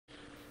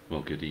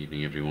Well, good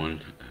evening,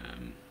 everyone.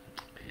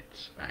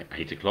 It's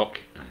 8 o'clock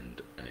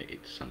and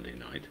it's Sunday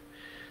night.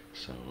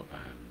 So,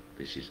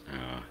 this is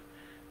our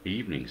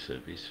evening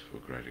service for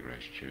Greater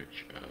Grace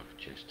Church of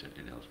Chester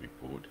in Ellesmere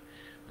Port.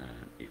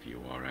 If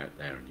you are out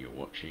there and you're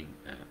watching,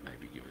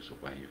 maybe give us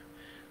a wave.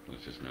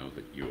 Let us know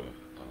that you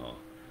are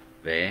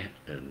there,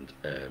 and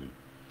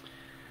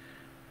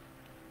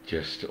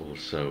just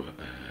also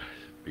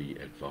be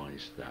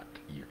advised that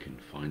you can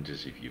find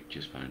us if you've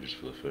just found us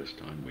for the first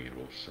time. We are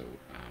also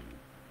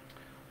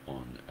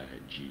on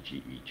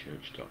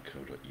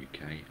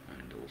ggechurch.co.uk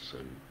and also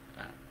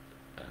at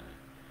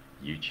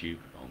YouTube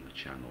on the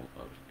channel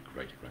of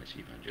Greater Grace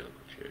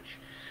Evangelical Church.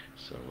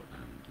 So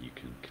you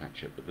can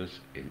catch up with us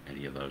in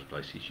any of those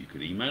places. You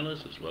could email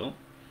us as well.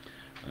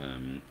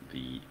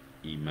 The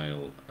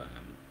email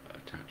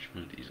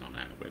attachment is on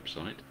our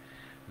website,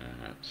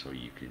 so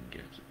you can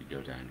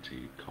go down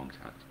to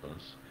contact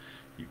us.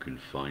 You can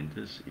find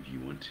us if you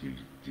want to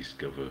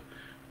discover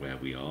where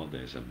we are.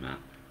 There's a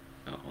map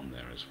on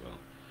there as well,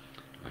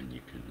 and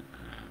you can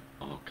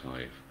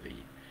archive the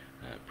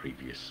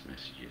previous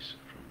messages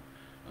from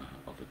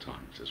other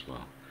times as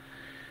well.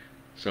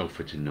 So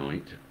for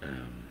tonight,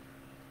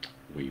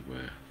 we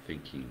were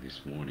thinking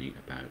this morning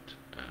about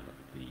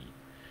the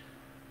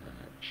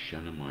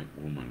Shunammite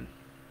woman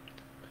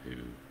who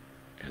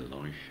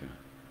Elisha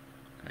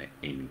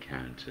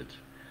encountered,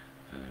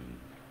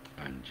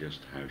 and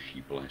just how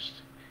she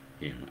blessed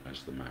him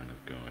as the man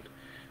of God,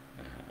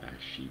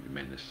 as she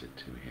ministered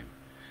to him.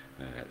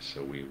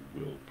 So we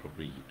will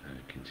probably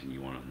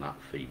continue on that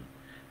theme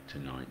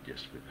tonight,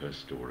 just with her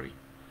story.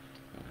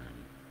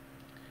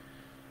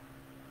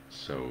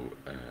 So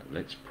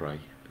let's pray.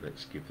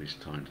 Let's give this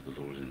time to the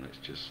Lord, and let's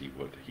just see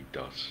what he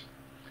does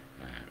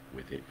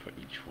with it for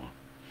each one.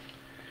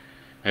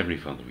 Heavenly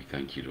Father, we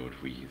thank you, Lord.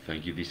 We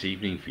thank you this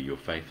evening for your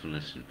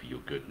faithfulness and for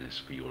your goodness,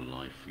 for your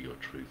life, for your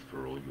truth,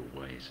 for all your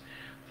ways.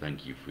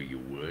 Thank you for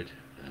your word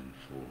and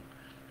for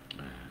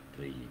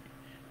the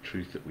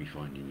truth that we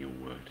find in your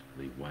word,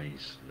 the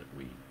ways that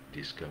we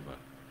discover,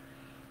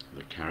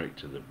 the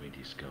character that we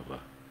discover,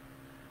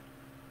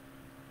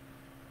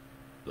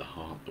 the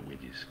heart that we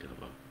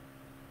discover.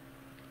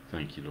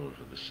 Thank you, Lord,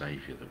 for the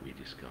Saviour that we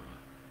discover.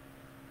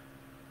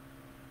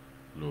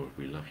 Lord,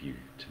 we love you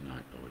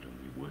tonight, Lord, and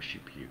we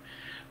worship you.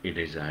 It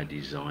is our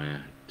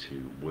desire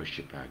to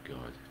worship our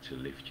God, to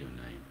lift your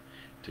name,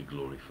 to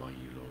glorify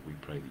you, Lord. We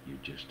pray that you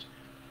just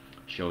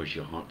show us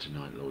your heart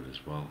tonight, Lord,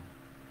 as well,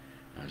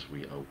 as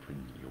we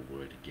open your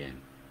word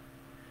again.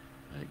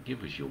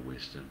 Give us your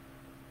wisdom.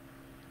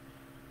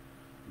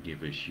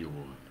 Give us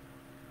your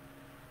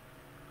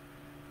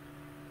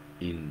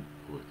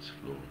input,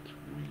 Lord.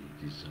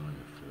 We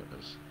desire for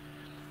us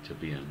to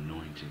be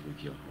anointed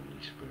with your Holy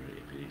Spirit.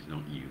 If it is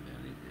not you,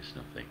 then it is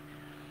nothing.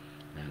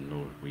 And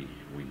Lord, we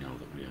know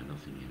that we are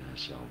nothing in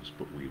ourselves,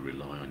 but we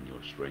rely on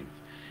your strength,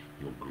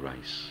 your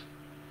grace,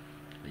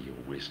 and your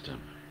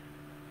wisdom.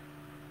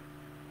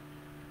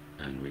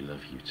 And we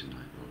love you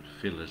tonight, Lord.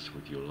 Fill us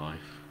with your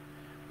life,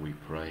 we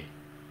pray,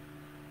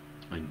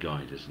 and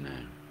guide us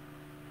now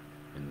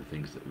in the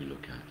things that we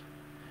look at.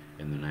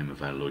 In the name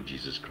of our Lord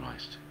Jesus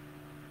Christ.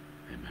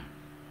 Amen.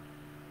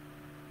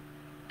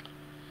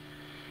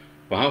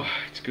 Well,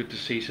 it's good to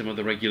see some of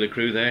the regular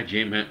crew there,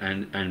 Jim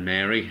and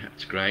Mary.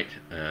 That's great.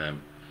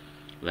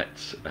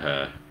 Let's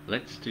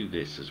do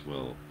this as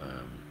well.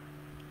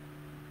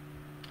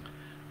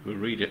 We'll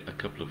read a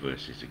couple of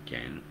verses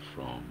again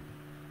from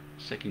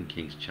 2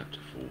 Kings chapter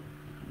 4, and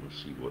we'll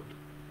see what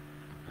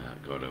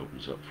God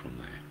opens up from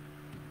there.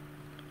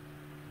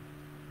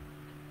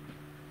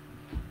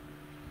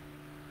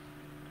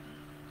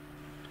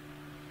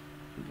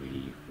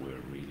 We were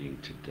reading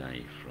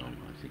today from,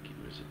 I think it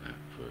was about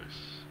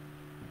verse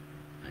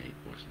 8,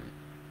 wasn't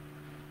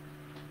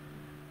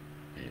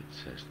it? It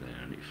says there,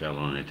 and it fell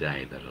on a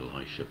day that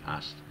Elisha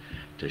passed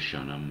to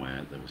Shunem,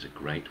 where there was a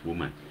great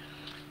woman,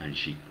 and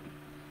she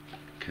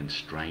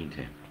constrained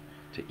him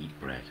to eat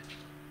bread.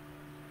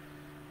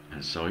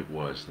 And so it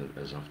was that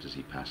as oft as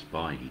he passed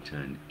by, he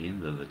turned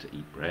in thither to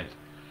eat bread.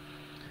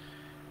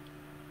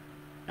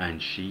 And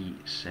she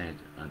said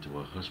unto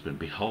her husband,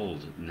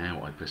 Behold,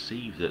 now I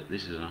perceive that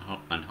this is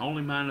an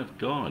holy man of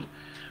God,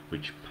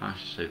 which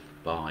passeth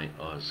by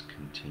us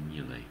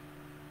continually.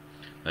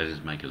 Let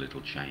us make a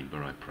little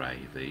chamber, I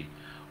pray thee,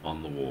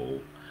 on the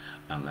wall,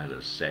 and let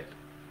us set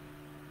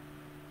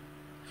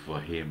for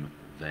him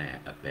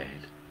there a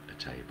bed, a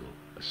table,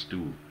 a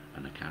stool,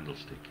 and a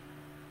candlestick.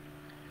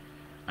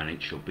 And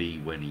it shall be,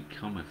 when he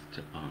cometh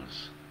to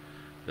us,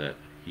 that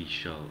he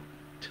shall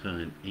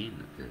turn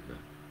in thither.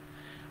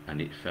 And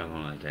it fell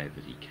on a day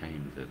that he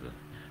came thither,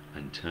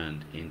 and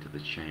turned into the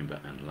chamber,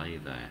 and lay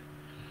there.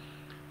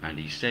 And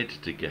he said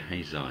to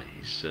Gehazi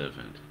his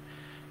servant,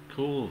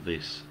 Call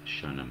this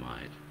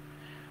Shunammite.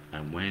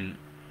 And when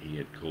he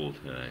had called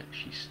her,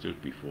 she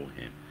stood before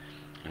him.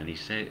 And he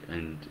said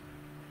unto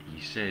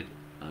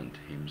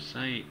him,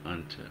 Say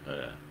unto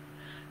her,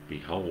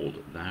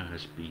 Behold, thou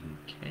hast been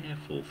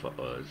careful for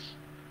us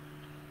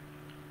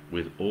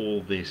with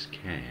all this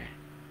care.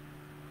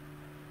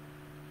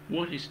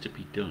 what is to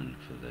be done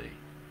for thee?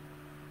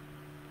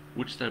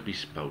 Wouldst thou be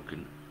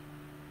spoken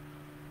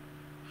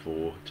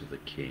for to the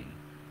king,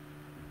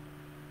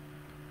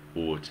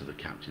 or to the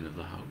captain of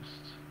the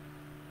host?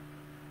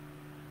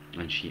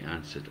 And she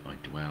answered, I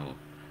dwell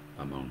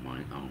among my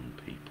own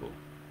people.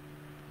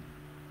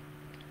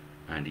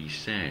 And he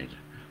said,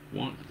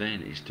 what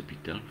then is to be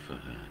done for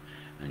her?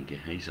 And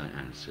Gehazi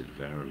answered,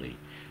 verily,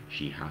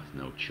 she hath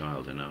no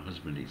child, and her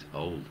husband is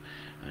old.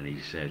 And he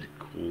said,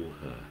 call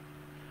her.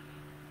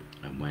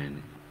 And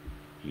when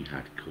he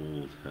had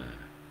called her,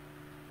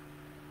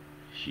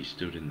 she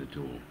stood in the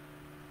door.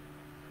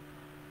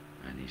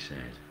 And he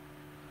said,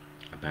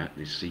 about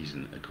this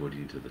season,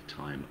 according to the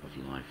time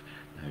of life,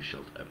 thou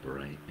shalt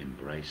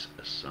embrace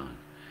a son.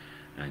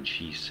 And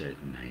she said,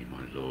 nay,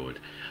 my lord,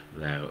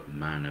 thou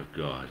man of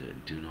God,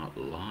 do not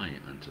lie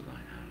unto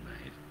thine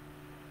handmaid.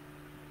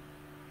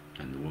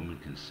 And the woman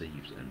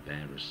conceived and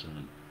bare a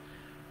son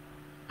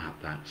at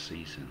that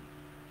season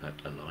that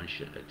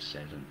Elisha had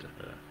said unto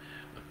her,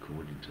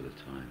 according to the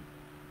time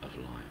of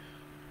life.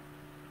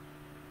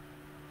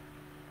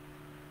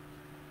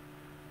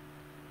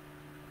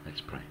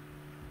 Let's pray.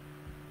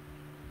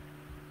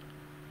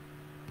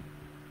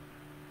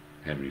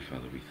 Heavenly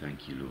Father, we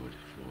thank you, Lord,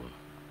 for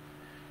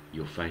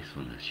your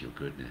faithfulness, your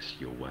goodness,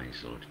 your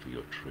ways, Lord, for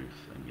your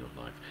truth and your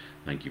life.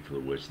 Thank you for the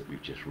words that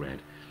we've just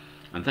read.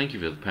 And thank you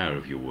for the power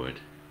of your word.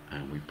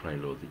 And we pray,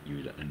 Lord, that you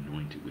would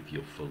anoint it with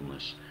your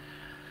fullness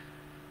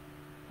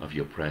of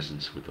your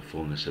presence, with the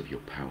fullness of your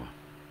power,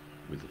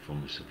 with the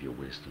fullness of your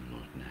wisdom,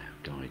 Lord. Now,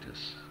 guide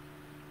us.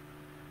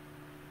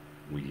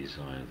 We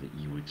desire that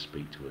you would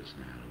speak to us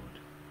now, Lord.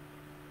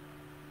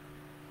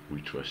 We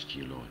trust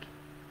you, Lord,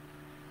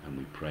 and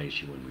we praise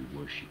you and we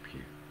worship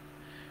you.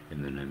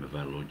 In the name of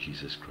our Lord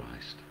Jesus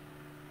Christ.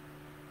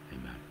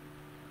 Amen.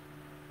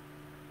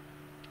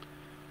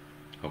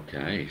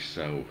 Okay,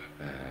 so,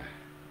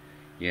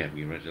 yeah,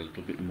 we read a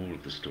little bit more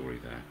of the story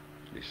there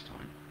this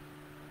time.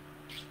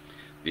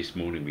 This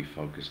morning we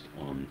focused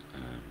on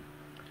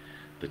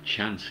the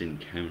chance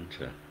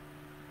encounter,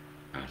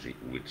 as it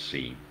would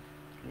seem.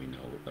 We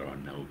know that there are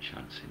no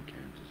chance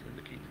encounters in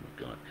the kingdom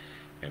of God.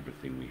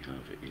 Everything we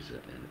have is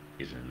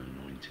an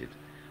anointed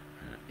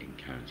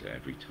encounter.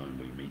 Every time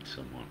we meet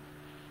someone,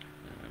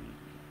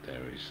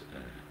 there is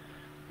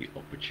the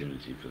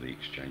opportunity for the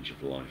exchange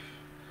of life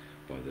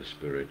by the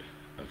Spirit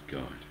of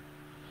God.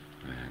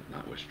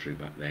 That was true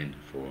back then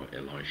for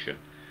Elisha.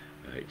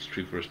 It's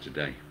true for us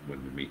today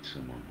when we meet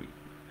someone. We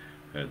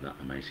heard that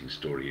amazing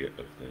story of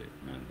the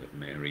man that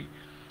Mary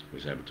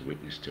was able to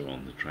witness to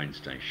on the train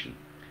station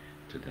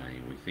today,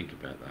 and we think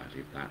about that.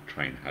 If that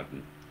train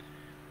hadn't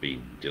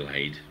been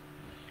delayed,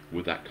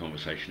 would that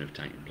conversation have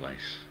taken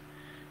place?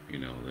 You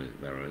know,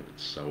 there are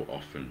so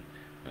often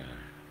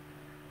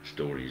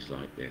stories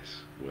like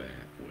this where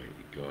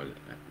God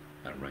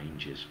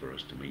arranges for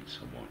us to meet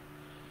someone.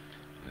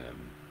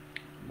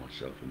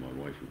 Myself and my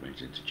wife, we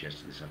went into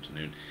Chester this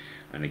afternoon,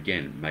 and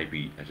again,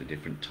 maybe at a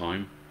different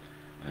time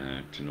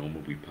to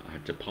normal. We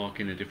had to park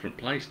in a different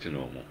place to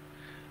normal,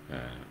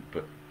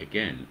 but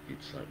again,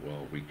 it's like,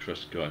 well, we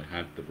trust God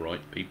had the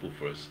right people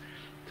for us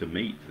to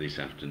meet this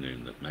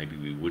afternoon that maybe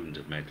we wouldn't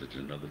have met at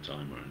another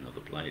time or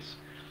another place.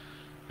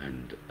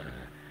 And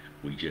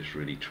we just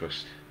really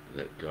trust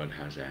that God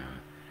has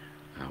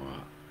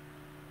our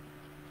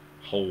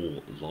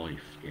whole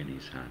life in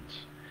his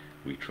hands.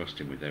 We trust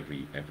him with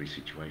every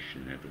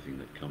situation and everything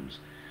that comes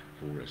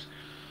for us.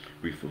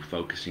 We're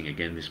focusing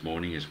again this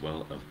morning as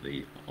well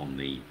on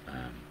the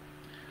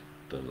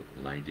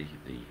lady,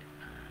 the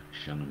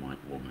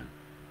Shunammite woman.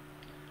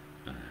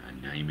 Her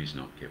name is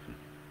not given,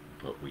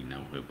 but we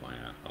know her by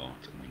her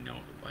heart, and we know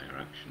her by her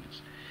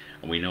actions,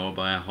 and we know her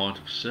by her heart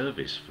of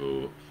service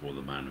for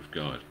the man of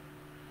God.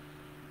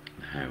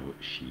 How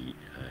she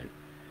had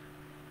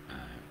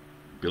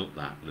built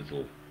that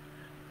little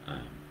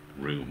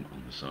room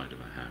on the side of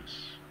her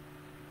house.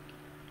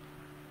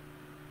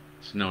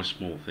 It's no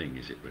small thing,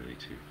 is it really,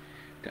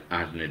 to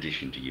add an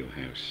addition to your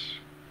house.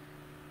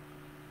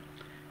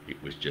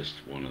 It was just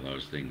one of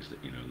those things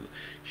that, you know,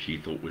 she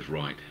thought was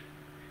right.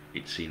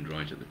 It seemed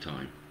right at the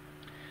time,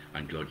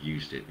 and God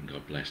used it, and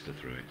God blessed her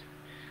through it.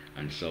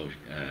 And so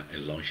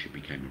Elisha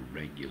became a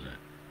regular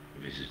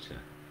visitor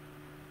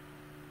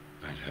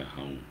at her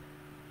home.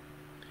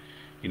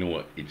 You know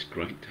what? It's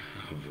great to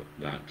have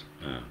that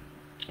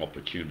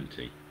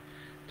opportunity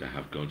to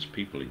have God's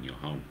people in your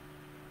home.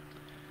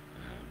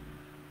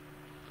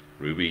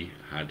 Ruby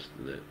had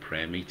the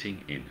prayer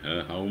meeting in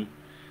her home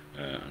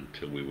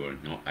until we were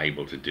not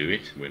able to do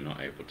it. We're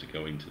not able to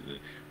go into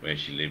where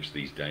she lives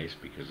these days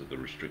because of the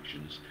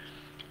restrictions.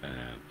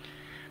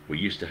 We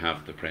used to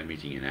have the prayer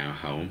meeting in our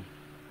home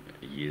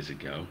years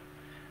ago.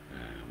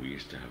 We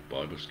used to have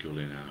Bible school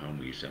in our home.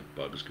 We used to have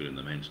Bible school in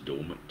the men's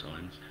dorm at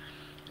times.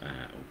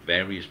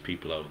 Various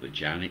people over.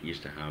 Janet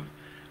used to have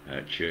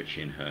church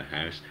in her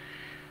house.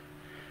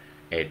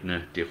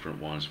 Edna, different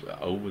ones.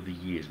 Over the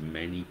years,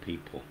 many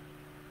people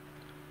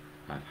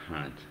have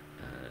had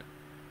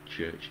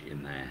church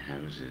in their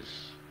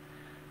houses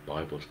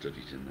Bible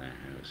studies in their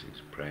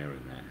houses, prayer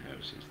in their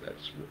houses.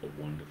 That's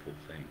a wonderful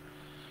thing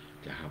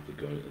to have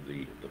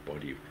the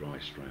body of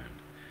Christ round.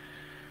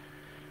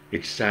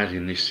 It's sad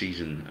in this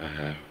season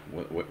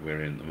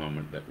we're in at the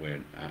moment that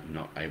we're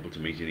not able to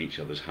meet in each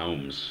other's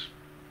homes.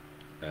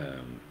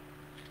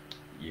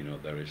 You know,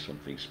 there is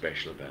something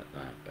special about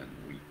that, and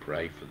we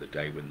pray for the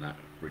day when that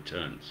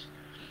returns.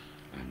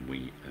 And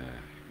we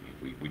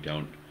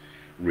don't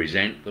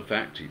resent the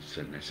fact it's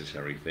a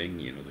necessary thing.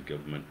 You know, the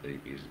government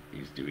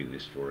is doing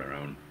this for our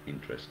own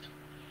interest,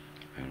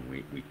 and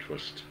we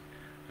trust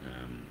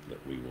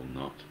that we will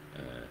not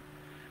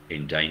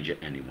endanger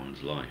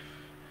anyone's life.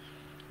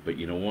 But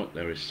you know what?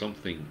 There is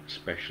something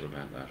special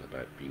about that,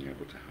 about being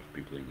able to have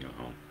people in your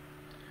home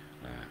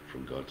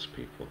from God's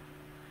people.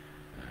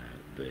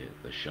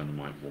 The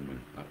Shunammite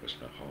woman, that was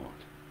her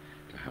heart,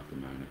 to have the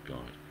man of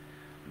God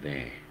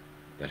there,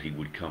 that he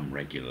would come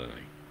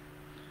regularly,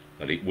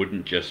 that it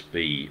wouldn't just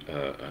be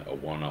a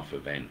one-off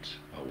event.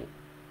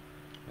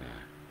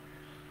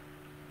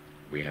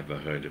 We have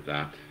heard of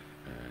that.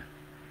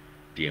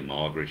 Dear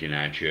Margaret in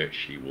our church,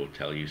 she will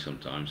tell you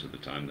sometimes of the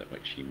time that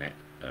when she met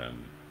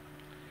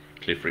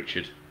Cliff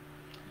Richard.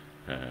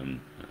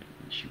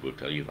 She will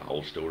tell you the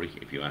whole story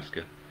if you ask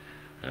her.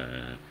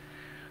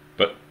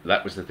 But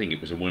that was the thing.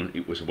 It was a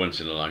once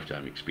in a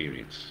lifetime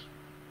experience.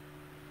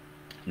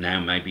 Now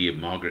maybe if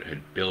Margaret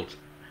had built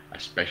a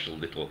special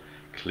little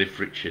Cliff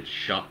Richard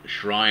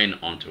shrine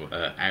onto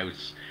her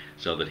house,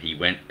 so that he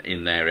went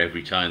in there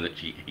every time that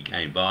he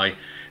came by,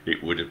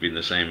 it would have been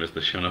the same as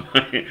the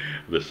Shunammite,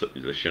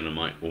 the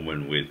Shunammite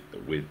woman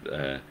with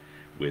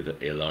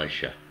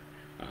Elisha.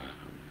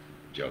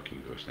 Joking,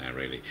 of course, now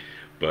really,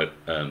 but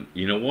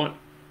you know what?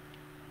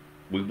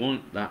 We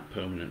want that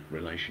permanent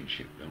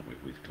relationship, don't we,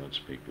 with God's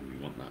people? We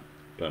want that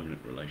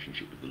permanent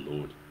relationship with the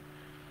Lord,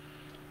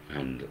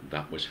 and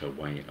that was her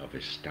way of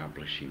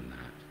establishing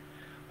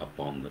that, a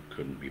bond that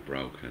couldn't be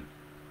broken.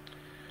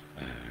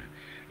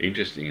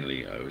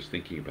 Interestingly, I was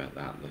thinking about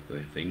that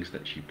the things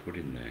that she put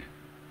in there: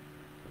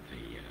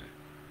 the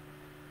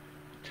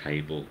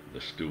table, the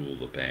stool,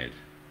 the bed,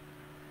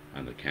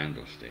 and the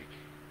candlestick.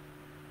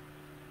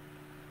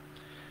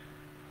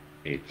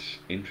 It's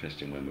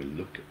interesting when we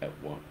look at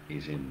what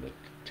is in the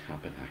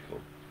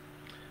tabernacle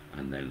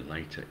and then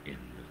later in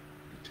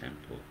the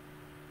temple.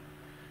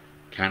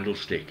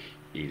 Candlestick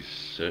is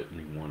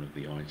certainly one of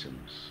the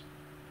items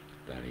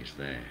that is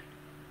there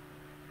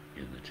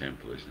in the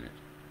temple, isn't it?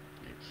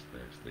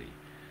 There's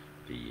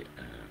the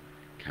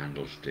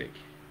candlestick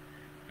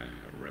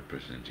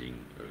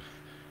representing of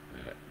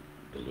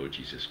the Lord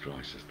Jesus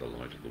Christ as the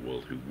light of the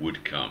world, who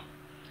would come.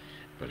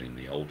 But in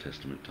the Old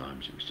Testament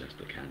times, it was just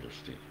the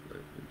candlestick,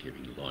 the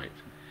giving light.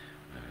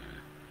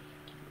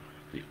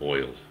 The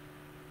oil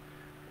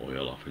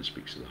often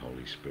speaks of the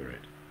Holy Spirit.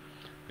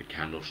 The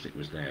candlestick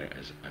was there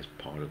as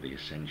part of the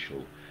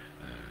essential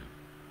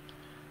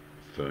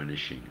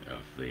furnishing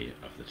of the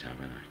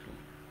tabernacle.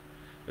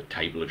 The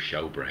table of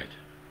showbread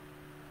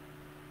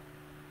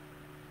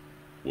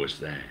was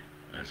there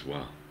as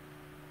well,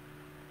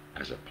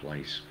 as a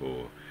place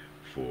for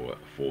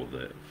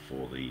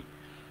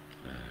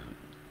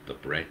the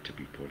bread to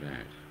be put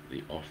out,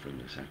 the offering,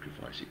 the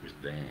sacrifice. It was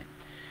there.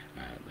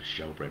 The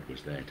showbread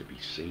was there to be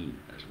seen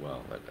as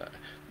well, that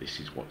this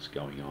is what's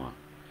going on,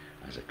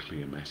 as a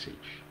clear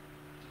message.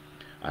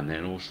 And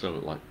then also,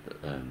 like,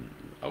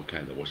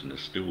 okay, there wasn't a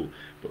stool,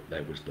 but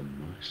there was the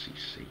mercy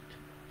seat,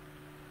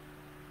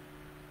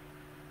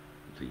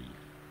 the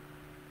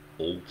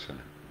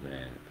altar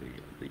there,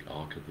 the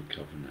Ark of the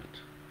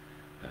Covenant,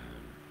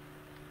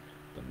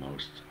 the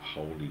most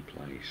holy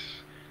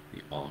place.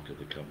 The Ark of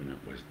the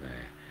Covenant was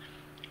there,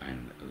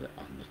 and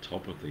on the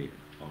top of the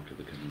Ark of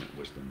the Covenant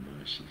was the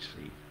mercy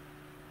seat,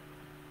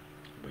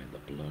 where the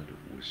blood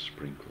was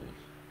sprinkled,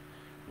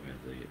 where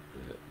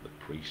the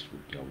priest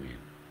would go in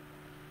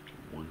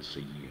once a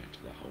year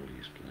to the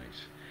holiest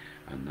place,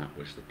 and that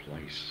was the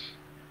place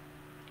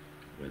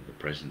where the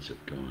presence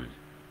of God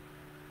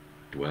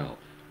dwelt,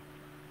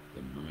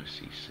 the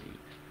mercy seat.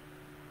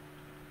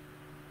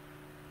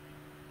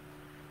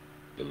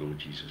 The Lord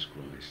Jesus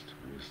Christ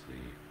was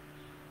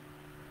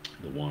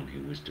the one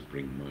who was to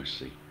bring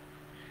mercy,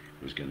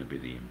 was going to be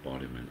the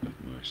embodiment of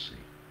mercy,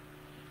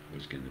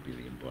 was going to be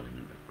the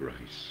embodiment of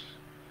grace.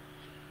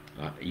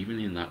 Even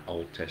in that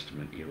Old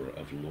Testament era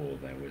of law,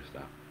 there was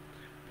that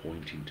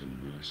pointing to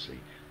mercy,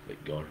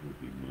 that God would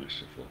be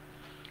merciful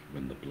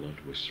when the blood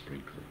was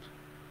sprinkled.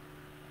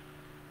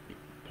 It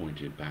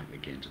pointed back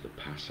again to the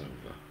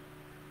Passover,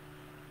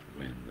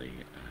 when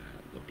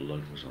the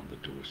blood was on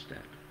the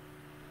doorstep,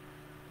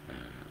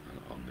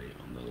 on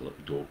the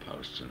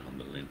doorposts and on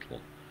the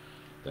lintel,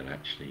 that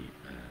actually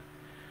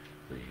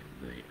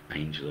the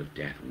angel of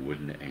death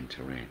wouldn't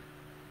enter in,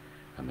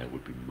 and there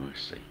would be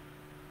mercy.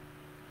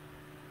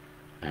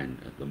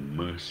 And the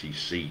mercy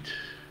seat,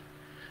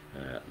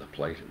 the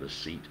place of the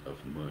seat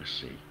of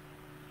mercy,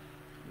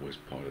 was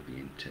part of the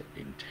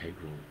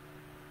integral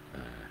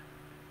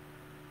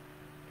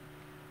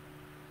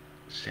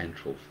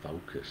central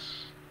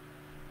focus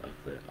of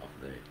the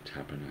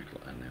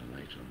tabernacle, and then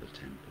later on the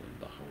temple and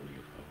the Holy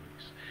of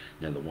Holies.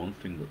 Now, the one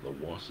thing that there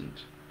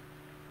wasn't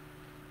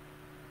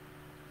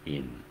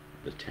in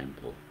the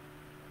temple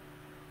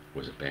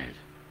was a bed.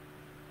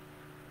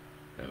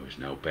 There was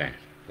no bed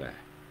there.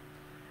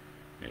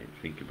 Okay,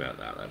 think about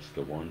that. That's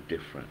the one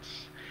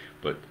difference.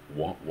 But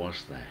what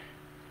was there?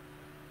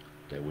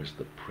 There was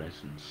the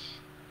presence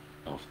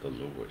of the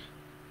Lord.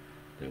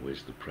 There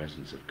was the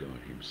presence of God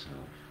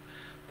himself.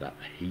 That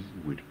he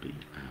would be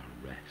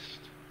our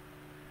rest.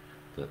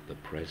 That the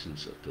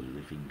presence of the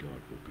living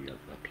God would be at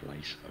the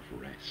place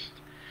of rest.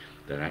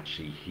 That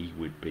actually he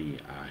would be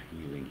our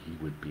healing.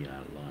 He would be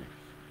our life.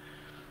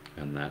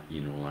 And that,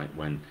 you know, like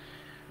when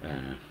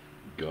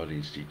God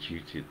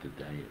instituted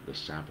the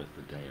Sabbath,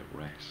 the day of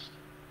rest,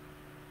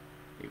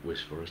 it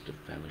was for us to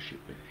fellowship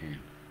with him.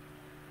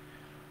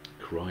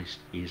 Christ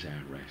is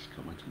our rest.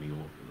 Come unto me,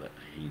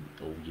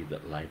 all ye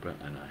that labour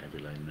and are heavy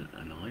laden,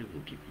 and I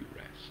will give you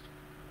rest.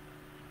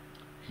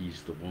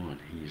 He's the one.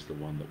 He is the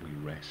one that we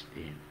rest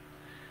in.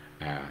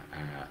 Our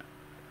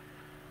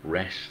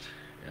rest,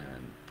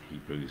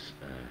 Hebrews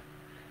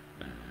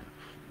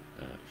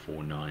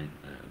 4:9,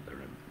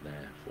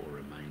 therefore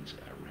remains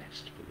our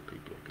rest for the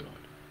people of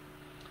God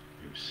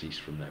who cease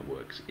from their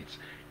works.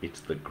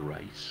 It's the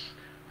grace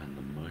and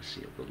the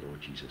mercy of the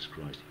Lord Jesus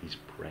Christ. His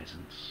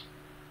presence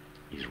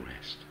is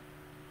rest.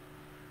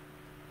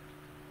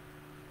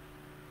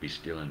 Be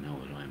still and know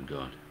that I am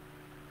God.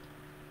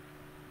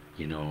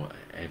 You know,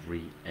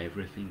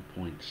 everything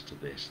points to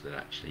this, that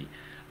actually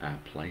our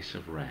place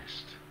of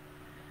rest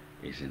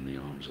is in the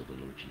arms of the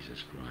Lord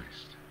Jesus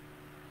Christ.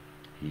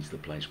 He's the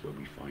place where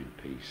we find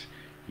peace.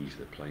 He's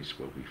the place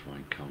where we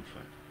find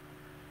comfort.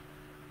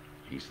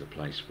 He's the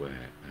place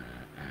where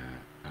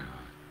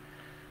our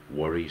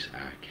worries,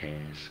 our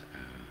cares,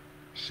 our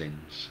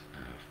sins,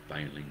 our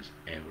failings,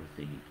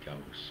 everything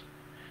goes.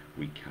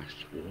 We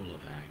cast all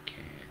of our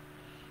care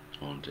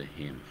onto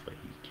him, for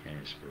he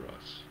cares for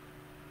us.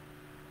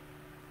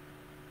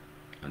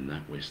 And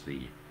that was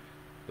the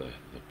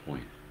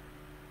point.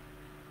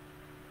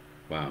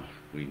 Wow,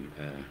 we've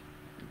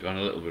gone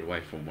a little bit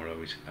away from what I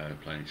was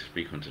planning to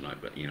speak on tonight,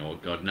 but you know,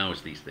 God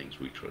knows these things.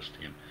 We trust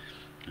him,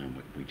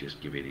 and we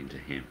just give it into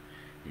him,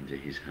 into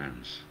his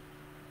hands.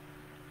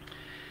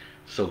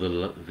 So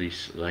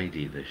this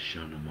lady, the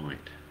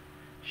Shunammite,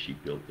 she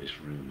built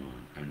this room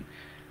on, and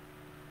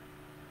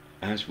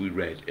as we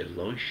read,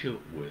 Elisha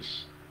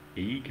was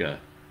eager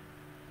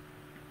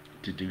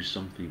to do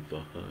something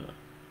for her.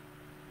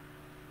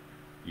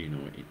 You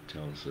know, it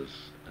tells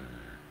us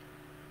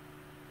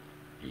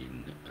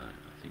in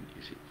I think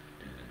is it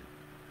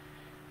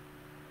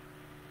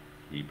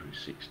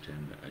Hebrews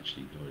 6:10 that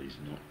actually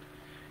God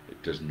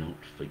does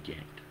not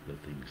forget the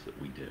things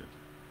that we do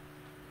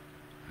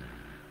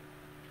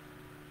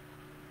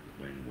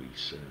when we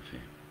serve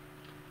him.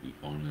 He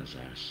honours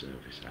our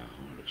service, our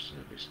heart of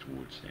service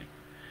towards him.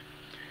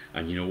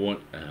 And you know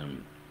what?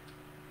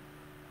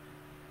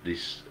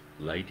 This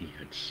lady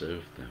had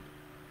served them.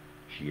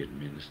 She had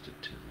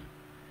ministered to them.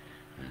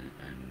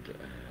 And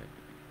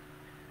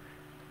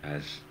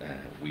as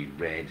we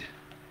read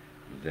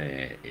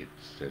there, it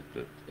said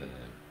that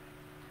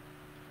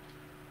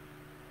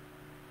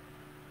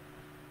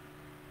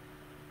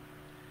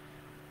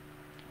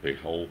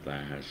behold,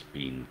 thou hast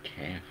been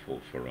careful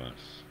for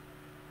us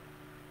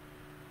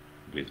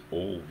with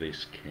all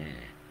this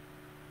care.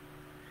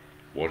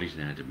 What is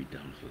now to be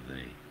done for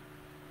thee?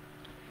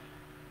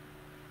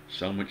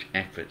 So much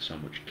effort, so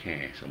much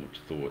care, so much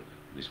thought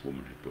this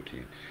woman had put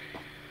in.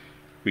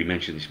 We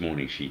mentioned this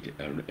morning she'd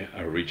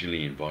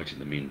originally invited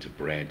them into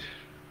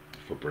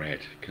for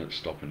bread, can't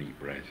stop and eat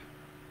bread,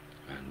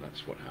 and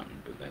that's what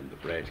happened. But then the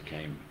bread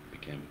became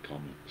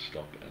come,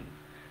 stop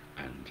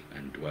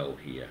and dwell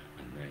here,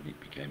 and then it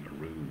became a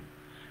room,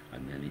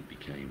 and then it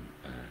became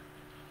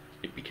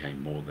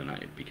more than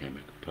that. It became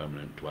a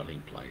permanent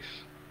dwelling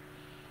place.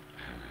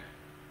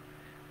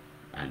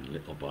 And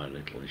little by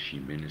little, as she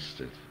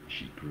ministered,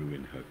 she grew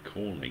in her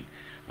calling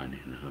and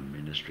in her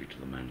ministry to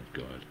the man of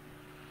God.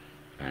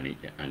 And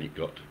it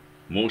got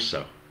more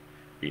so.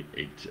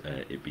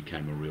 It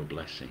became a real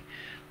blessing.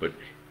 But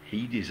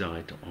he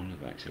desired to honour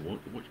that. He said,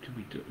 what can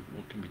we do?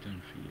 What can be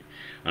done for you?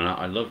 And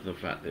I love the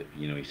fact that,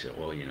 you know, he said,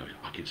 well, you know,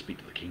 I can speak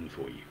to the king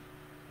for you.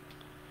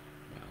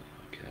 Well,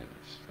 okay,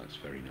 that's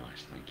very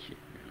nice, thank you.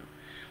 You know,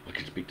 I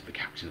can speak to the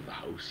captain of the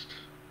host.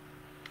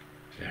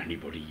 Is there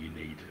anybody you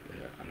need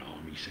an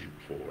army sent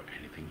for?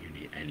 Anything you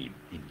need? Any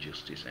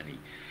injustice?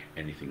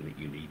 Anything that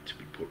you need to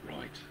be put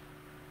right?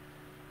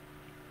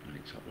 And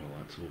it's like, well,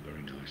 that's all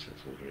very nice,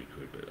 that's all very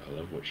good, but I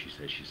love what she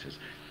says. She says,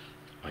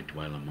 I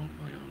dwell among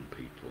my own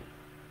people.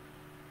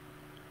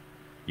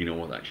 You know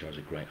what, that shows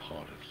a great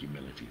heart of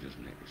humility,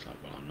 doesn't it? It's like,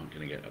 well, I'm not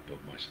going to get above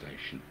my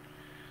station.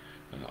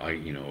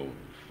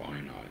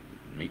 Fine,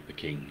 I meet the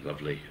king,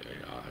 lovely,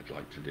 I'd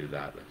like to do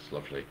that, that's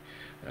lovely.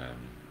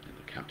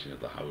 The captain of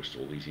the host,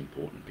 all these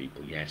important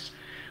people, yes.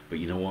 But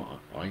you know what,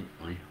 I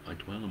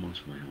dwell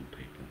amongst my own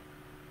people.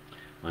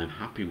 I'm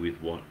happy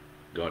with what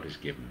God has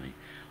given me.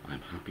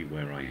 I'm happy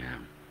where I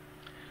am,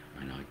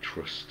 and I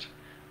trust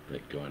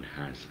that God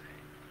has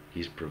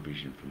his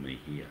provision for me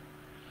here.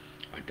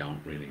 I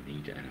don't really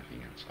need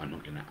anything else. I'm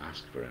not going to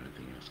ask for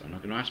anything else. I'm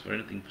not going to ask for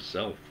anything for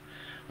self.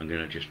 I'm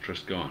going to just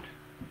trust God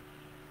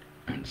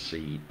and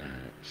see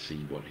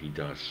what he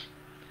does.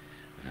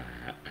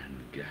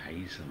 And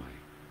Gehazi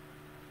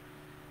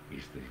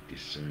is the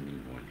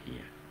discerning one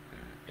here.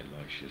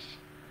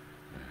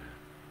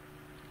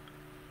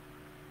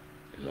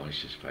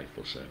 Elisha's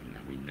faithful servant.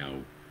 Now we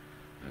know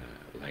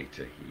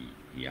later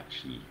he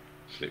actually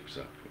slips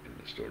up in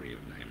the story of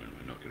Naaman.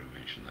 We're not going to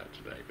mention that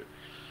today,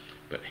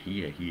 but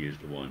here he is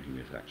the one who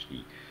is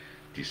actually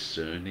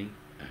discerning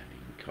and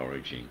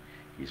encouraging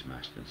his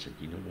master and said,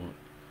 you know what?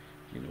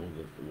 You know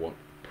what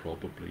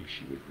probably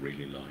she would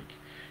really like.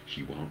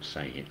 She won't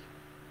say it.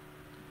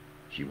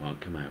 She won't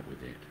come out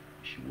with it.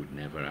 She would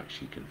never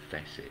actually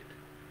confess it.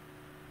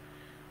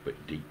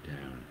 But deep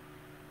down,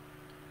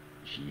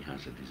 she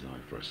has a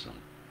desire for a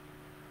son.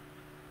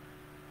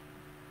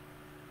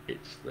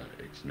 It's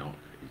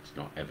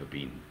not ever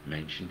been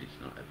mentioned. It's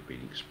not ever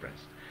been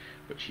expressed.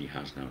 But she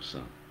has no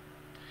son.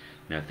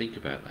 Now think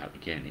about that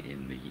again.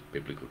 In the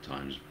biblical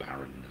times,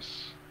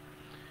 barrenness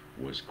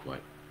was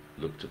quite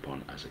looked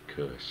upon as a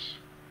curse.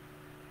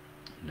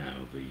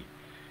 Now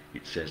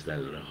it says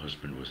there that her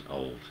husband was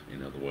old.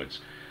 In other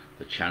words,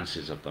 the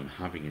chances of them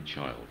having a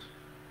child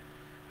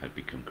had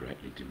become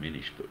greatly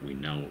diminished. But we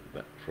know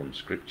that from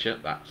Scripture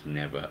that's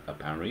never a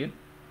barrier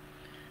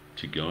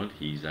to God.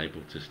 He's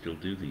able to still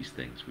do these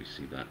things. We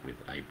see that with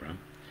Abraham.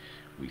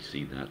 We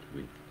see that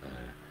with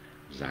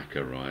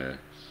Zacharias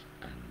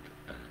and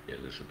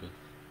Elizabeth.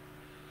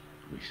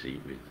 We see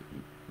it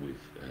with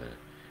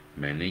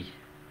many,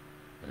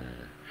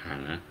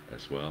 Hannah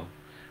as well.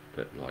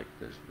 But like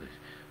there's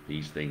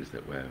these things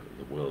that where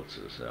the world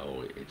sort of say,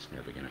 oh, it's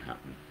never going to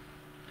happen.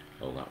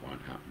 Oh, that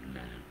won't happen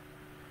now.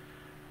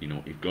 You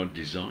know, if God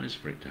desires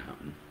for it to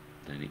happen,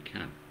 then it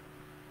can.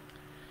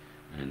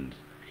 And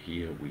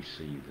here we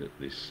see that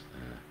this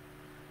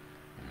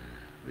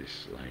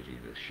lady,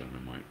 the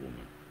Shunammite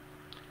woman,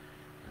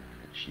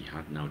 she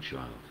had no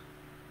child.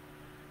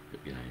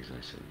 But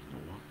Gehazi said, you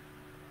know what?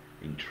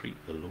 Entreat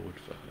the Lord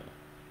for her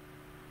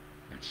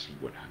and see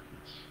what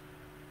happens.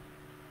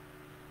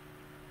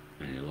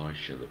 And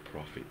Elisha the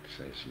prophet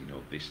says, you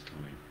know,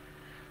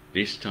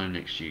 this time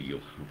next year you'll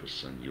have a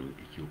son.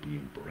 You'll be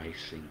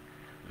embracing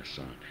a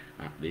son.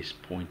 At this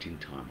point in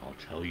time, I'll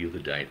tell you the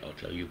date. I'll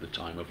tell you the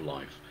time of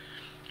life.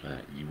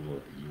 You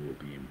will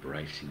be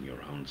embracing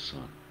your own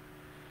son.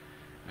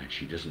 And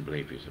she doesn't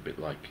believe it. A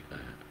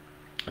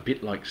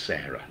bit like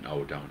Sarah.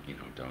 No, don't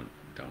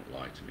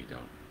lie to me.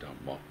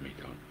 Don't mock me.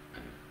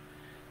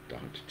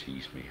 Don't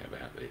tease me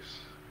about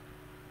this.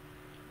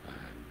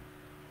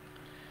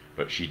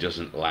 But she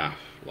doesn't laugh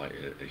like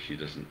she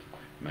doesn't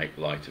make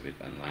light of it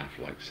and laugh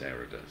like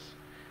Sarah does.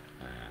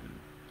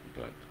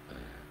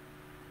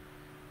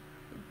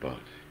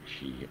 But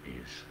she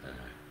is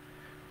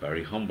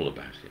very humble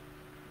about it.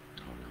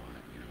 Oh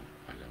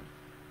no,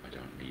 I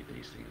don't need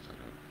these things.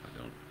 I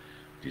don't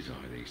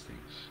desire these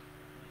things.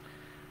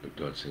 But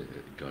God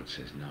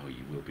says, no,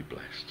 you will be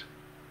blessed.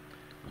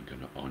 I'm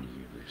going to honour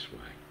you this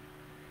way.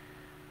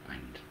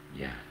 And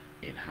yeah,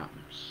 it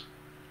happens.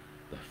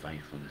 The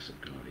faithfulness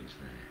of God is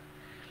there.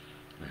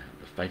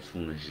 The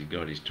faithfulness of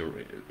God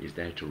is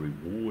there to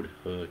reward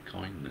her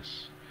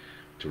kindness,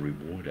 to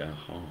reward her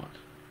heart,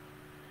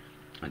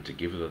 and to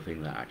give her the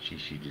thing that actually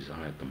she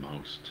desired the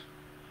most.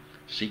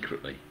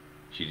 Secretly,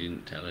 she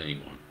didn't tell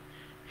anyone.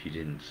 She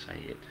didn't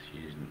say it. She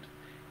didn't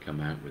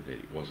come out with it.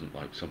 It wasn't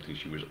like something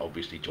she was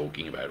obviously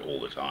talking about all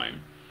the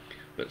time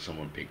that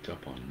someone picked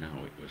up on.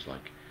 No, it was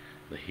like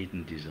the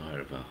hidden desire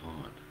of her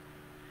heart.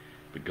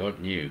 But God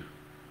knew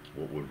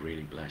what would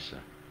really bless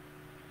her,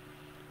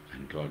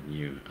 and God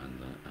knew,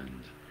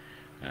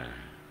 and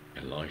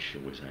Elisha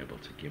was able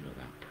to give her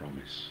that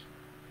promise,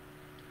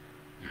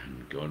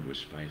 and God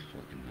was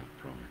faithful in that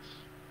promise.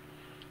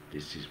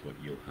 This is what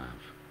you'll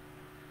have.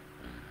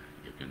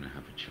 You're going to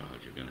have a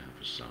child. You're going to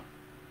have a son.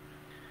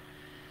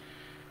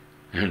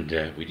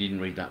 And we didn't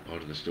read that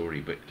part of the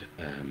story, but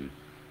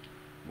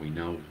we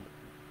know,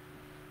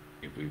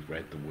 if we've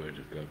read the Word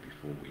of God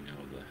before, we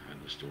know how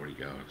the story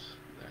goes.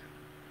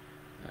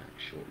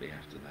 Shortly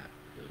after that,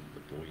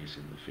 the boy is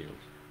in the field.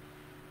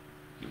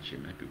 Actually,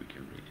 maybe we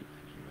can read it,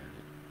 thinking about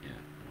it.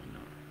 Yeah, why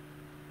not?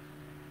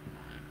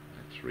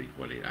 Let's read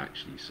what it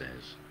actually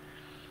says.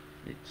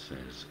 It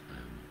says,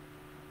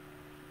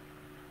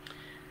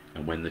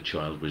 and when the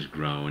child was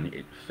grown,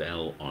 it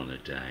fell on a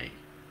day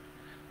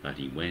that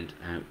he went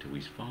out to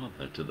his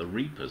father to the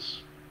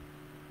reapers.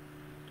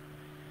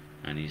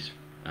 And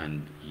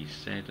he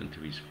said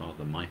unto his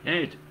father, my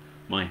head,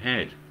 my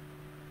head.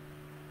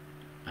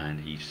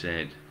 And he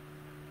said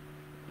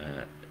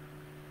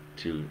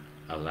to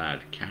a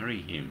lad,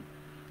 carry him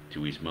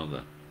to his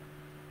mother.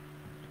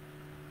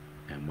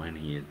 And when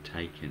he had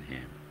taken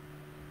him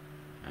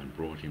and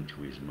brought him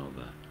to his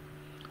mother,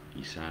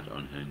 he sat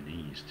on her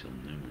knees till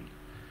noon,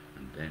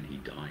 and then he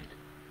died.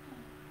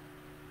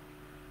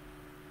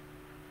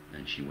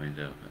 And she went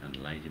up and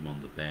laid him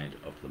on the bed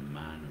of the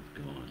man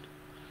of God,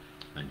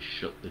 and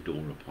shut the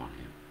door upon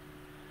him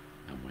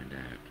and went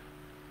out.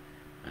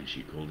 And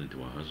she called into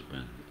her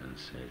husband and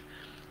said,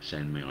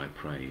 Send me, I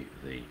pray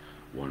thee,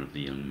 one of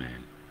the young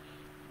men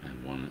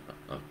and one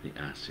of the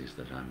asses,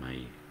 that I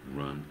may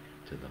run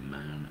to the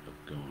man of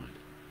God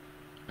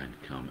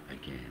and come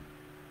again.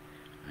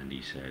 And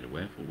he said,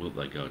 Wherefore wilt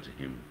thou go to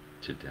him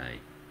today?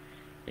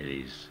 It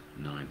is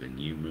neither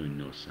new moon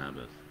nor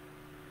Sabbath.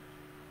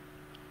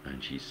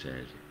 And she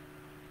said,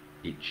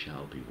 It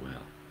shall be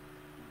well.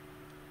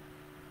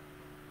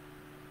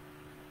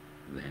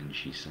 Then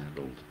she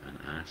saddled an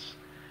ass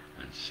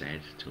and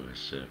said to her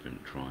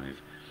servant,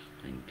 Drive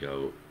and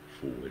go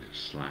forward,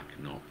 slack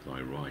not thy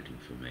riding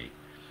for me,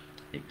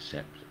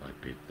 except I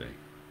bid thee.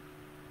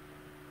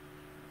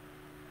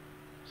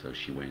 So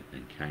she went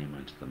and came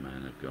unto the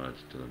man of God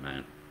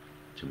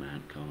to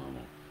Mount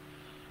Carmel.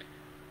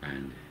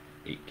 And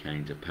it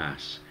came to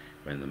pass,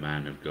 when the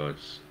man of God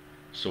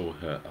saw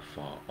her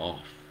afar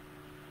off,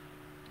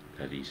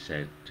 that he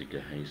said to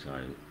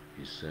Gehazi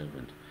his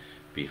servant,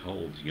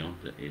 Behold,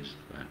 yonder is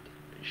that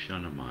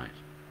Shunammite.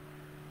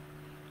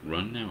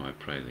 Run now, I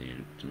pray thee,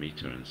 to meet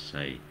her, and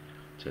say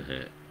to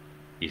her,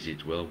 Is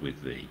it well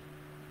with thee?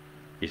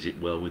 Is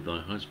it well with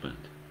thy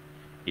husband?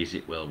 Is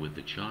it well with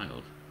the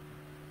child?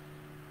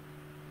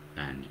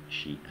 And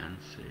she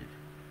answered,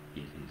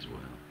 It is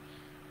well.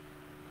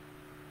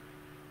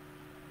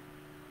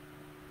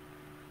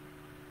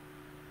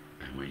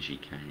 And when she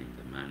came,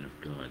 the man of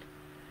God,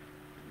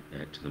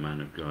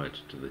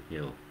 to the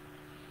hill,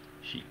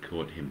 she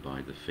caught him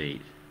by the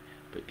feet,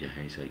 but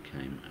Gehazi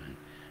came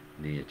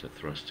near to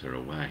thrust her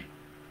away.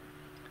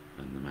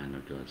 And the man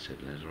of God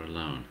said, Let her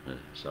alone, her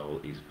soul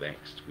is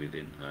vexed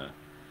within her,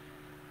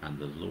 and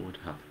the Lord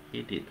hath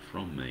hid it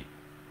from me,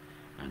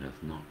 and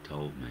hath not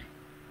told me.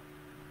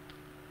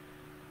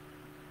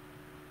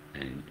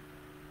 And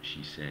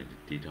she said,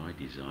 Did I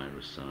desire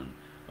a son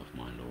of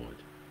my Lord?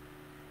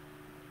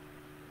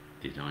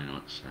 Did I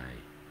not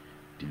say,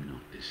 Do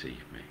not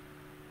deceive me?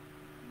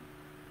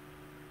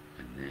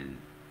 And then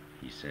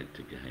he said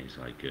to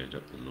Gehazi, Gird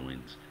up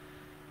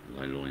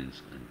thy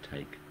loins, and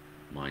take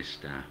my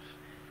staff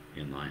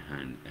in thy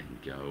hand,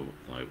 and go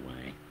thy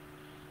way.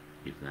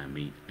 If thou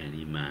meet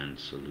any man,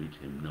 salute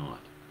him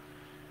not,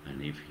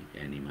 and if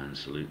any man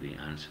salute thee,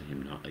 answer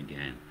him not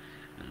again,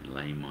 and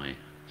lay my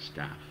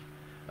staff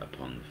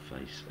upon the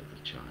face of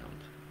the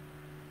child.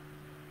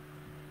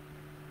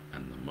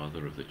 And the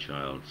mother of the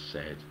child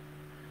said,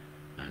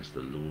 As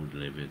the Lord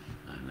liveth,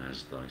 and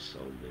as thy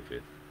soul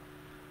liveth,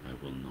 I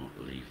will not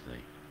leave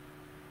thee.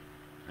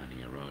 And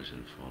he arose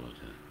and followed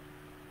her.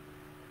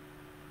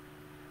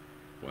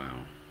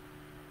 Wow.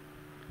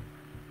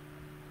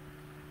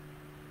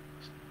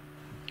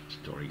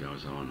 Story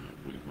goes on.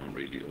 We won't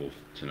read it all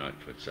tonight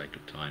for the sake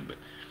of time, but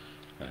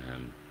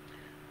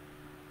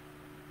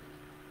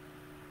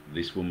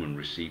this woman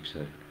receives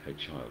her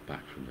child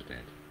back from the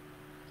dead.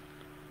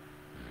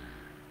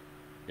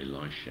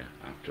 Elisha,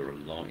 after a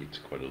long, it's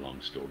quite a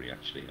long story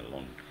actually, a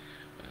long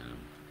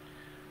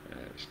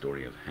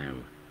story of how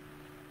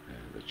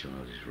the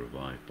child is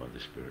revived by the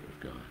Spirit of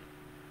God,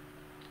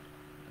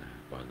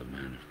 by the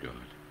man of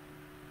God.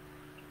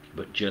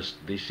 But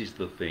just this is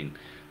the thing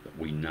that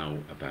we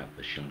know about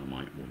the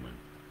Shunammite woman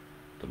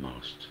the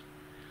most.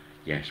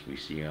 Yes, we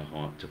see her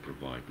heart to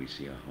provide, we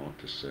see her heart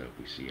to serve,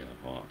 we see her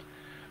heart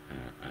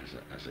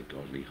as a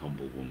godly,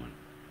 humble woman.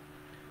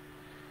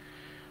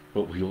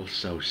 But we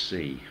also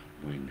see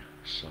when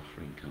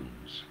suffering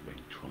comes, when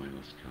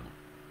trials come,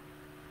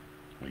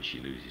 when she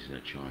loses her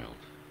child,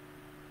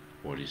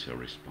 what is her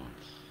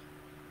response?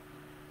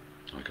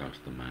 I go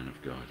to the man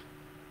of God.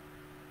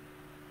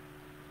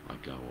 I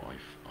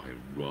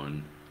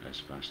run as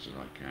fast as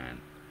I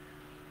can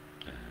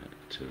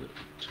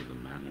to the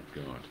man of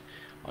God.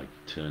 I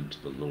turn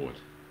to the Lord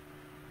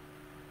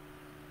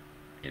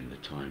in the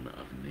time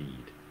of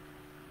need,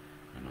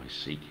 and I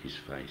seek his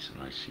face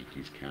and I seek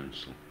his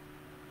counsel.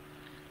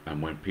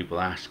 And when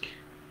people ask,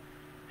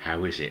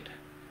 how is it?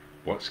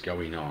 What's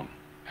going on?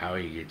 How are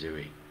you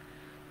doing?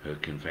 Her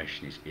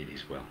confession is, it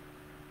is well.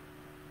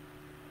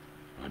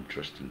 I'm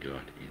trusting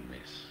God in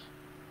this.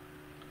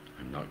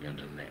 I'm not going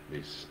to let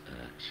this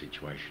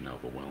situation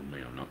overwhelm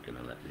me. I'm not going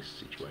to let this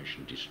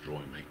situation destroy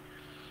me.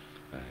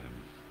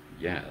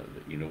 Yeah,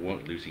 you know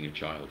what? Losing a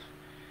child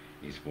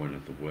is one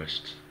of the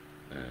worst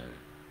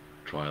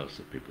trials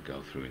that people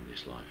go through in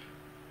this life.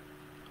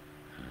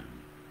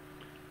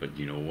 But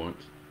you know what?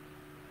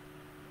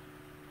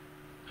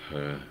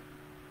 Her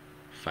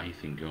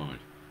faith in God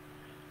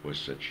was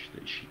such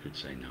that she could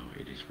say, no,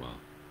 it is well.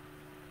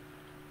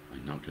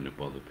 I'm not going to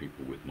bother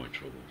people with my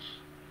troubles.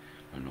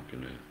 I'm not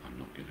going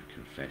to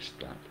confess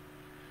that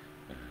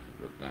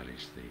that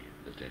is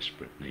the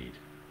desperate need.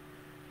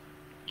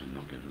 I'm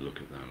not going to look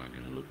at that. I'm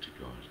going to look to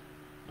God.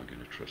 I'm going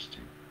to trust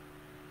him.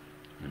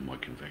 And my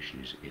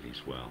confession is, it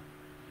is well.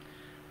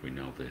 We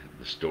know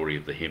the story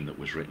of the hymn that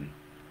was written,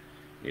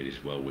 it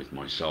is well with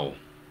my soul.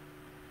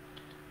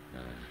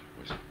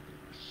 It was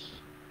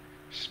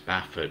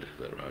Spafford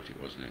that wrote it,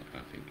 wasn't it?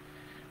 I think.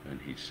 And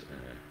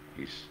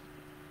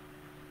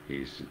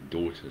his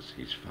daughters,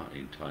 his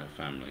entire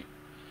family,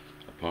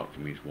 apart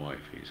from his wife,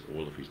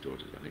 all of his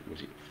daughters, I think,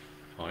 was it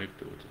 5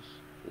 daughters,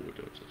 4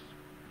 daughters,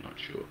 I'm not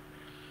sure,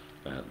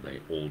 they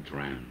all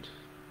drowned.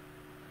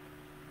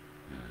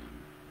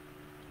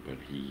 But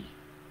he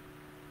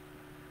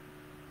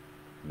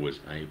was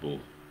able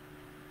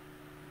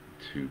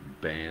to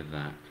bear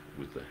that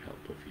with the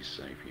help of his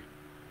Saviour,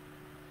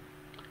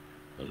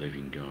 the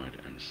living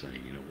God, and say,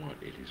 you know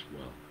what, it is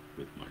well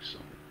with my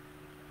soul.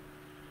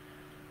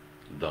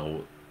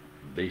 Though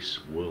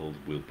this world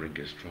will bring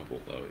us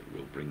trouble, though it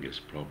will bring us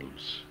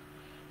problems,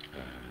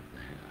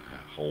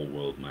 the whole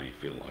world may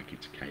feel like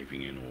it's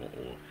caving in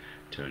or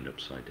turned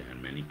upside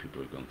down. Many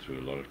people have gone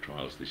through a lot of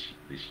trials this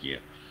year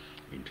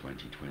in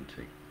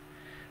 2020.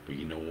 But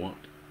you know what?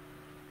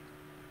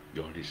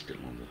 God is still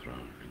on the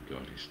throne, and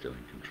God is still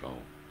in control.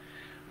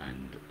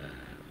 And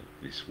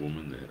this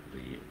woman,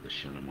 the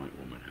Shunammite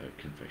woman, her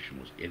confession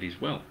was, it is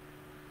well.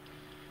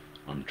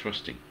 I'm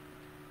trusting.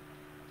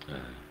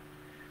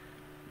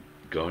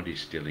 God is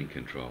still in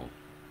control,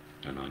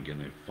 and I'm going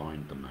to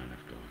find the man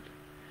of God.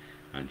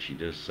 And she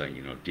does say,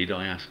 you know, did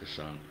I ask a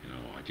son? You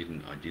know, I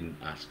didn't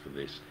ask for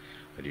this.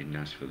 I didn't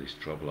ask for this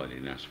trouble. I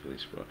didn't ask for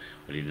this.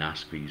 I didn't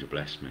ask for you to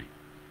bless me.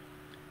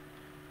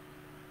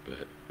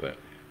 But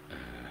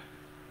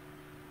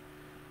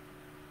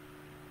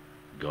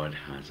God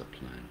has a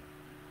plan.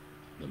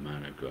 The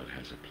man of God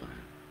has a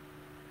plan.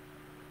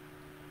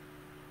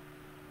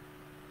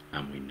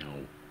 And we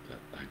know that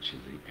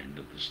actually the end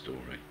of the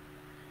story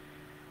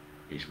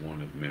is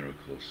one of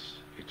miracles.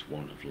 It's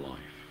one of life.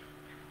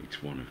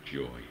 It's one of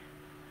joy.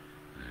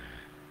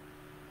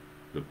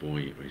 The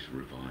boy is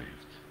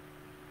revived.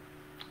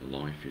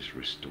 Life is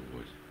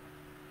restored.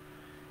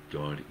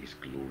 God is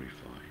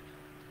glorified.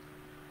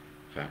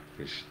 In fact,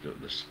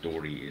 the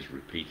story is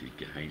repeated.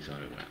 Gehazi,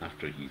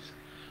 after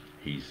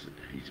he's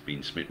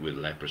been smitten with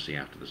leprosy,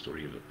 after the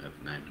story of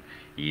Naaman,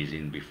 he is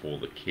in before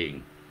the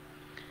king,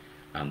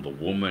 and the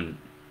woman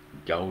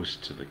goes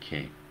to the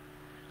king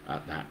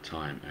at that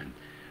time,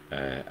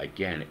 and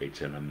again,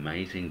 it's an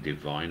amazing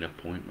divine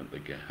appointment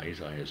that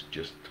Gehazi has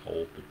just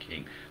told the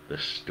king the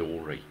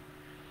story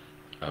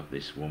of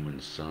this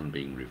woman's son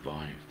being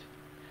revived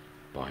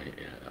by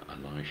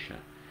Elisha.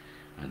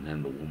 And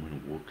then the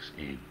woman walks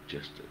in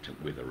just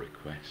with a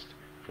request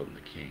from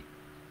the king.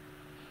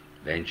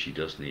 Then she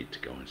does need to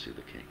go and see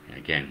the king.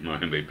 Again,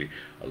 maybe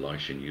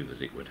Elisha knew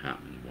that it would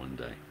happen one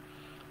day.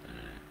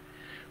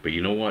 But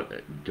you know what?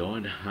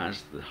 God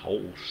has the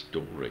whole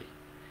story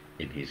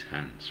in his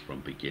hands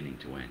from beginning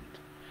to end.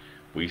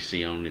 We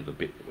see only the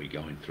bit that we're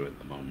going through at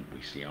the moment.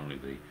 We see only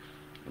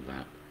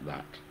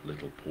that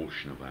little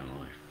portion of our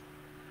life.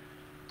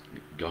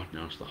 God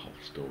knows the whole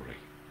story.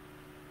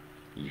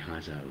 He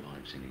has our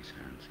lives in his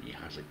hands. He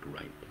has a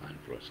great plan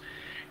for us.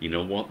 You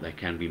know what? There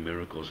can be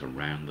miracles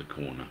around the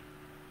corner.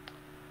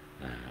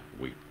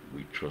 We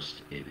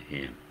trust in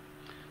him.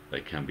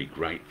 There can be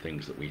great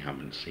things that we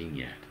haven't seen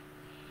yet.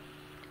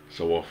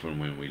 So often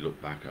when we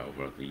look back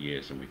over the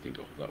years and we think,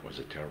 oh, that was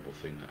a terrible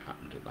thing that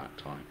happened at that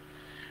time.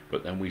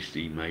 But then we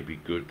see maybe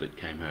good that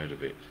came out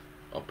of it,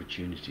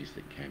 opportunities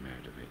that came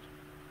out of it,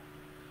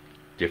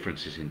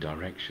 differences in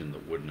direction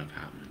that wouldn't have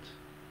happened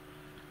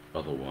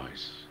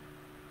otherwise.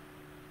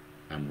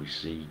 And we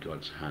see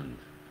God's hand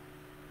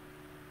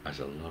as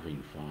a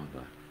loving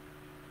Father,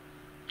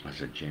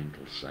 as a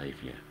gentle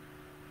Saviour,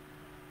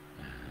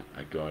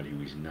 a God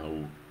who is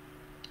no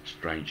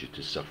stranger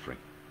to suffering,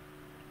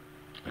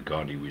 a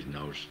God who is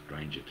no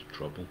stranger to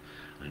trouble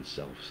and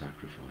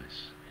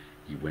self-sacrifice.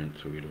 He went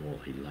through it all.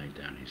 He laid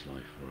down his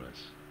life for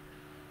us.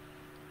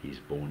 He's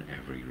borne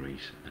every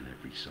grief and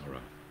every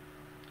sorrow.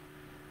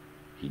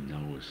 He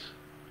knows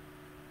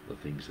the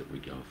things that we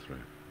go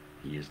through.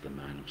 He is the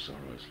man of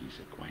sorrows. He's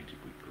acquainted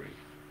with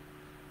grief.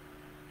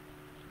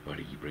 But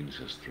he brings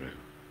us through.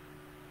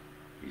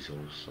 He's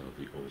also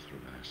the author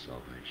of our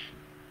salvation.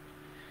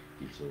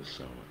 He's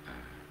also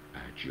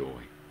our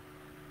joy,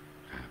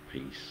 our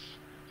peace,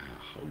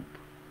 our hope,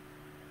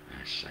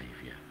 our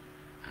Saviour,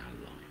 our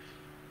life.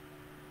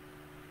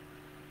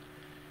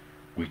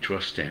 We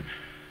trust him,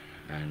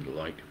 and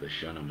like the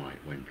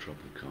Shunammite, when trouble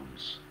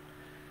comes,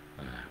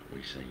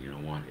 we say, you know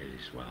what, it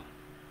is well.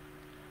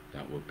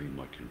 That would be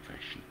my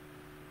confession.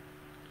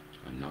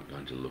 I'm not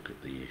going to look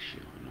at the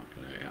issue. I'm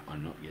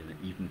not going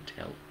to even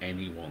tell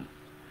anyone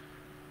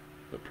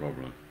the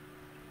problem.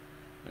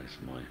 As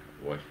my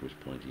wife was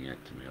pointing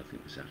out to me, I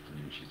think this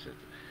afternoon, she said,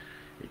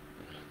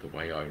 the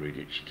way I read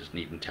it, she doesn't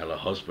even tell her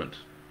husband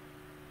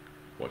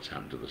what's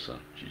happened to the son.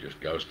 She just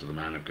goes to the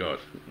man of God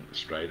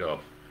straight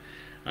off.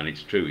 And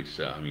it's true. It's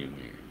I mean,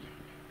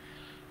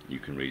 you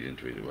can read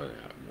into it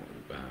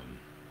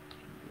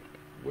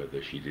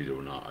whether she did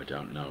or not, I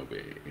don't know, but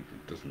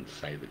it doesn't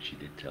say that she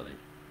did tell him.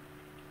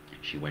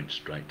 She went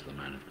straight to the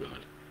man of God.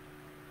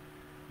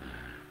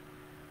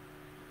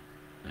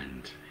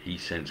 And he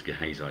sends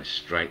Gehazi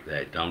straight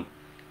there. Don't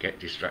get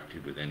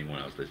distracted with anyone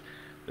else.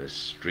 There's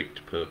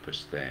strict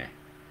purpose there.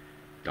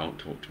 Don't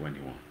talk to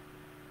anyone.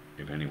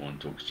 If anyone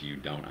talks to you,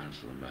 don't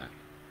answer them back.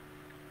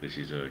 This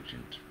is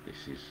urgent.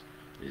 This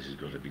This has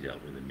got to be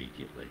dealt with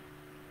immediately.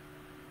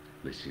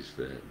 This is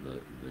the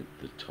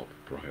top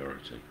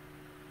priority.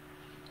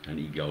 And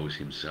he goes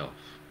himself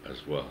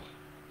as well.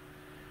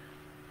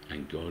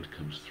 And God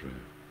comes through.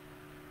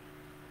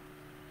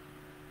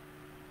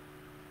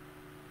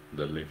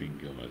 The living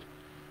God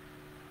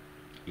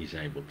is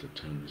able to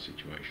turn the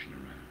situation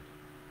around.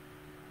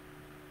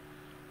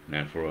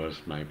 Now for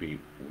us, maybe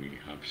we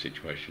have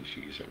situations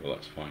you say, well,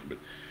 that's fine, but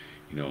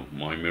you know,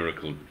 my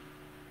miracle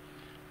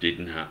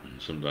didn't happen.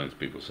 Sometimes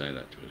people say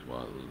that to us,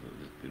 well,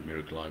 the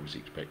miracle I was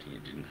expecting,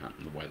 it didn't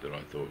happen the way that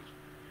I thought.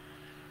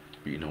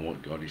 But you know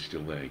what? God is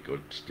still there.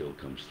 God still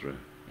comes through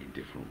in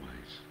different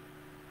ways.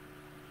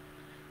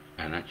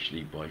 And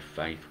actually, by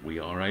faith, we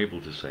are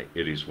able to say,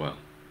 it is well.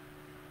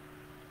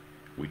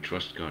 We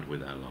trust God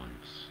with our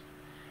lives.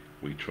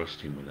 We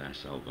trust him with our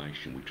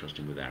salvation. We trust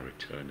him with our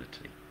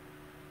eternity.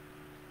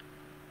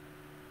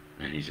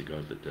 And he's a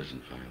God that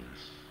doesn't fail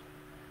us.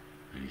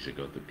 And he's a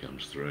God that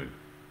comes through.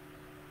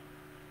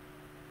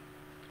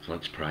 So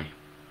let's pray.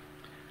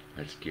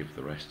 Let's give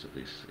the rest of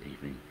this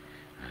evening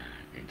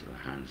into the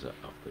hands of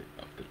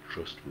the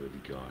trustworthy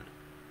God.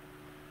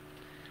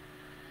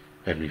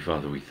 Heavenly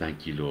Father, we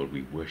thank you, Lord.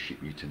 We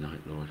worship you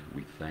tonight, Lord.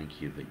 We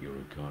thank you that you're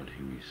a God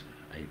who is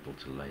able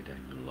to lay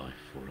down your life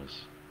for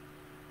us.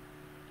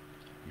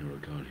 You're a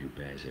God who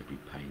bears every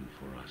pain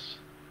for us.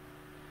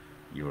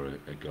 You're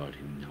a God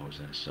who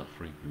knows our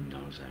suffering, who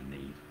knows our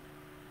need.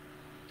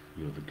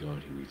 You're the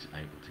God who is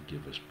able to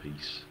give us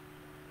peace,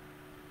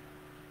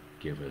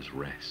 give us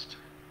rest,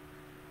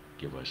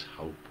 give us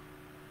hope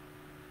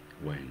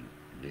when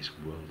this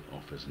world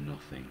offers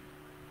nothing,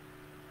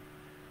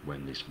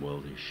 when this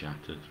world is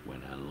shattered,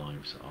 when our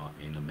lives are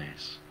in a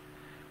mess.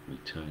 We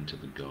turn to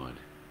the God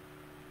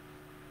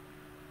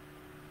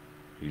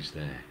who's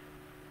there,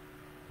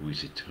 who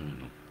is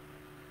eternal,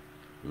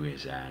 who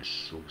is our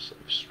source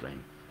of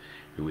strength,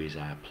 who is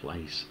our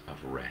place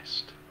of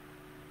rest.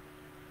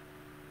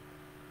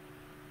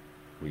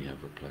 We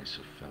have a place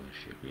of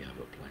fellowship, we have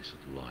a place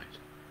of light,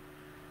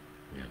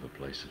 we have a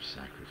place of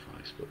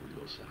sacrifice, but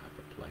we also have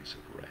a place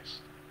of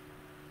rest.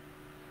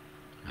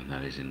 And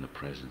that is in the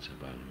presence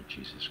of our Lord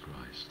Jesus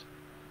Christ.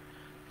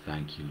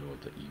 Thank you,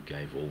 Lord, that you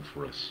gave all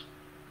for us.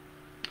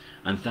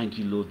 And thank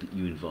you, Lord, that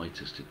you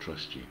invite us to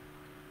trust you.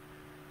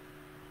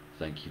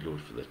 Thank you,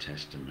 Lord, for the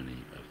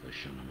testimony of the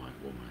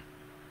Shunammite woman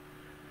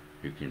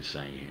who can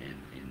say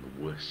in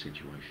the worst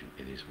situation,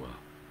 it is well.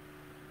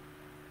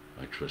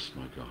 I trust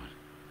my God.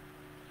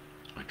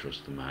 I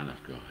trust the man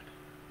of God.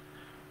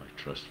 I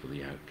trust for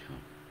the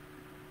outcome.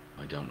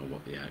 I don't know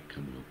what the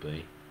outcome will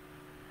be.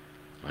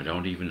 I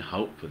don't even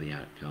hope for the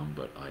outcome,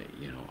 but I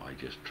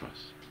just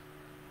trust.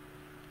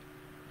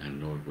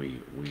 And Lord,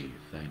 we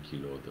thank you,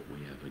 Lord, that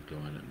we have a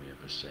God and we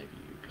have a Saviour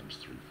who comes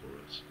through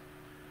for us.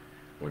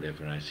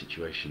 Whatever our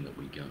situation that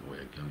we are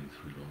going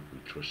through, Lord, we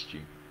trust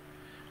you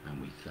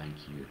and we thank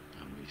you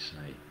and we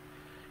say,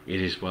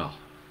 it is well.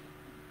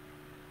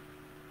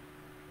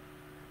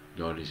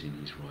 God is in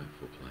his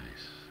rightful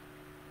place.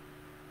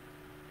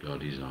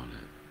 God is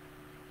honoured.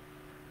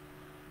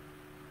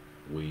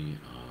 We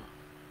are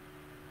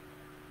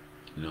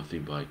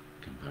nothing by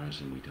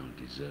comparison. We don't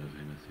deserve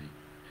anything.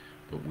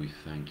 But we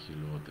thank you,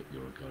 Lord, that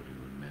you're a God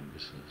who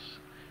remembers us,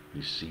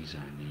 who sees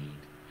our need,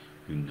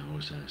 who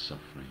knows our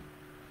suffering,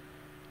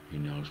 who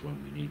knows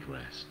when we need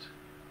rest.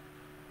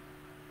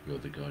 You're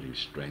the God who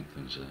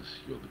strengthens us.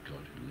 You're the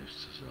God who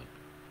lifts us up.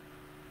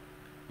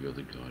 You're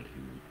the God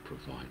who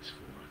provides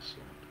for us,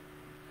 Lord.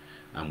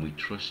 And we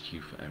trust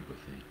you for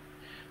everything.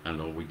 And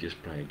Lord, we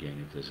just pray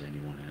again, if there's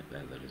anyone out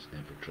there that has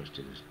never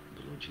trusted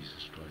the Lord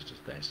Jesus Christ as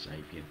their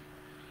Saviour,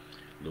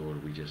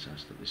 Lord, we just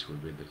ask that this will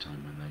be the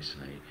time when they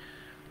say,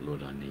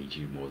 Lord, I need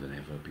you more than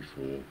ever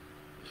before.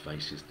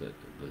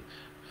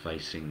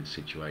 Facing the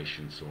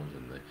situations, Lord,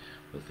 and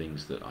the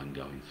things that I'm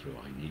going through,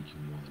 I need you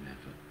more than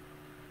ever.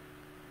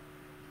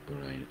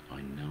 But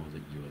I know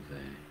that you are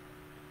there.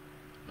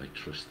 I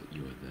trust that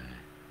you are there.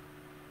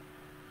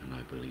 And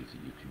I believe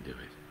that you can do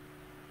it.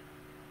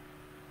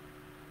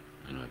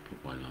 And I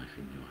put my life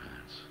in your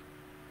hands.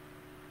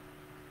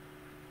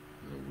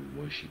 Lord,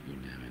 we worship you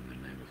now in the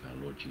name of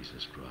our Lord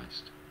Jesus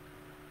Christ.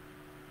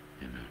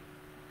 Amen.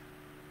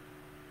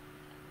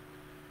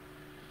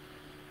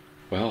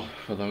 Well,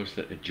 for those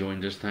that have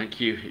joined us, thank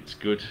you. It's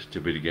good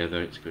to be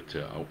together. It's good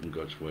to open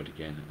God's Word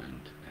again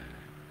and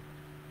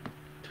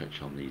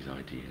touch on these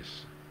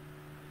ideas.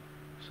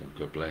 So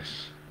God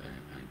bless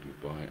and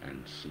goodbye,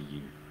 and see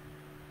you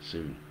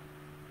soon.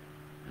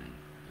 And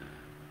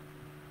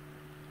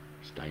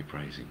stay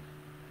praising.